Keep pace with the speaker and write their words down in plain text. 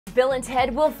Bill and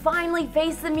Ted will finally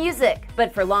face the music,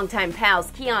 but for longtime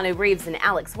pals Keanu Reeves and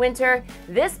Alex Winter,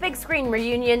 this big screen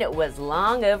reunion was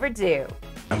long overdue.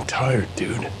 I'm tired,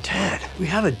 dude. Ted, we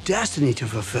have a destiny to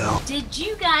fulfill. Did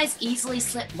you guys easily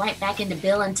slip right back into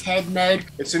Bill and Ted mode?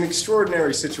 It's an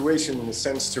extraordinary situation in the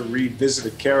sense to revisit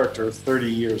a character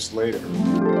 30 years later.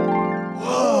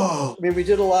 Whoa! I mean, we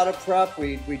did a lot of prep,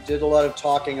 we did a lot of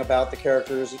talking about the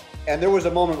characters, and there was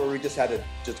a moment where we just had to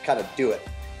just kind of do it.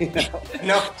 You know?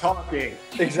 Enough talking.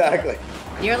 Exactly.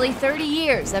 Nearly 30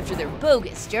 years after their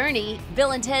bogus journey,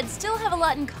 Bill and Ted still have a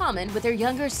lot in common with their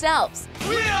younger selves.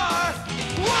 We are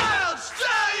Wild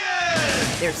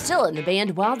Stallions! They're still in the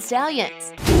band Wild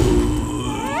Stallions.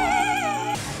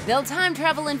 They'll time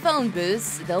travel in phone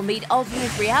booths. They'll meet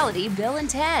alternate reality Bill and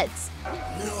Ted's.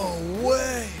 No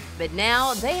way! But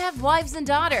now they have wives and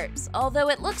daughters, although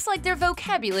it looks like their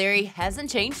vocabulary hasn't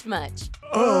changed much.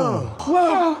 Oh,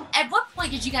 wow! At what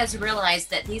point did you guys realize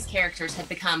that these characters had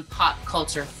become pop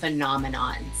culture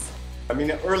phenomenons? I mean,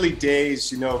 in the early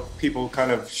days, you know, people kind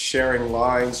of sharing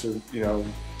lines or, you know,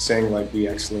 saying like, be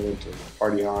excellent or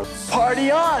party on.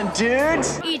 Party on,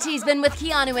 dudes! E.T.'s been with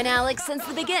Keanu and Alex since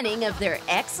the beginning of their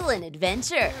excellent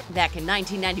adventure. Back in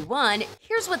 1991,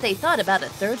 here's what they thought about a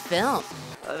third film.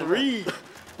 3,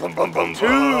 2,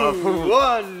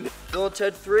 1. Bill and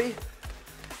Ted 3?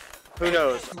 Who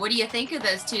knows? What do you think of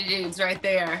those two dudes right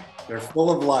there? They're full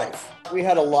of life. We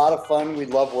had a lot of fun, we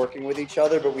loved working with each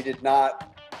other, but we did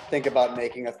not think about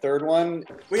making a third one.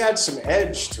 We had some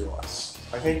edge to us.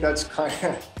 I think that's kind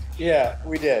of... Yeah,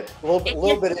 we did. A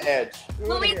little bit of edge.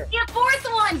 Well, we see a fourth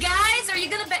one, guys! Are you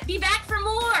gonna be back for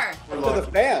more? To the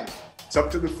fans. It's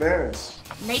up to the fans.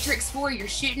 Matrix 4, you're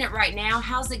shooting it right now.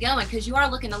 How's it going? Because you are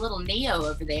looking a little Neo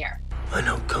over there. I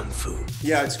know Kung Fu.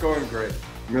 Yeah, it's going great.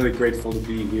 I'm really grateful to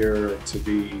be here, to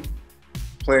be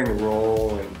playing a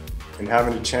role and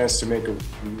having a chance to make a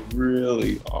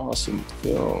really awesome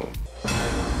film.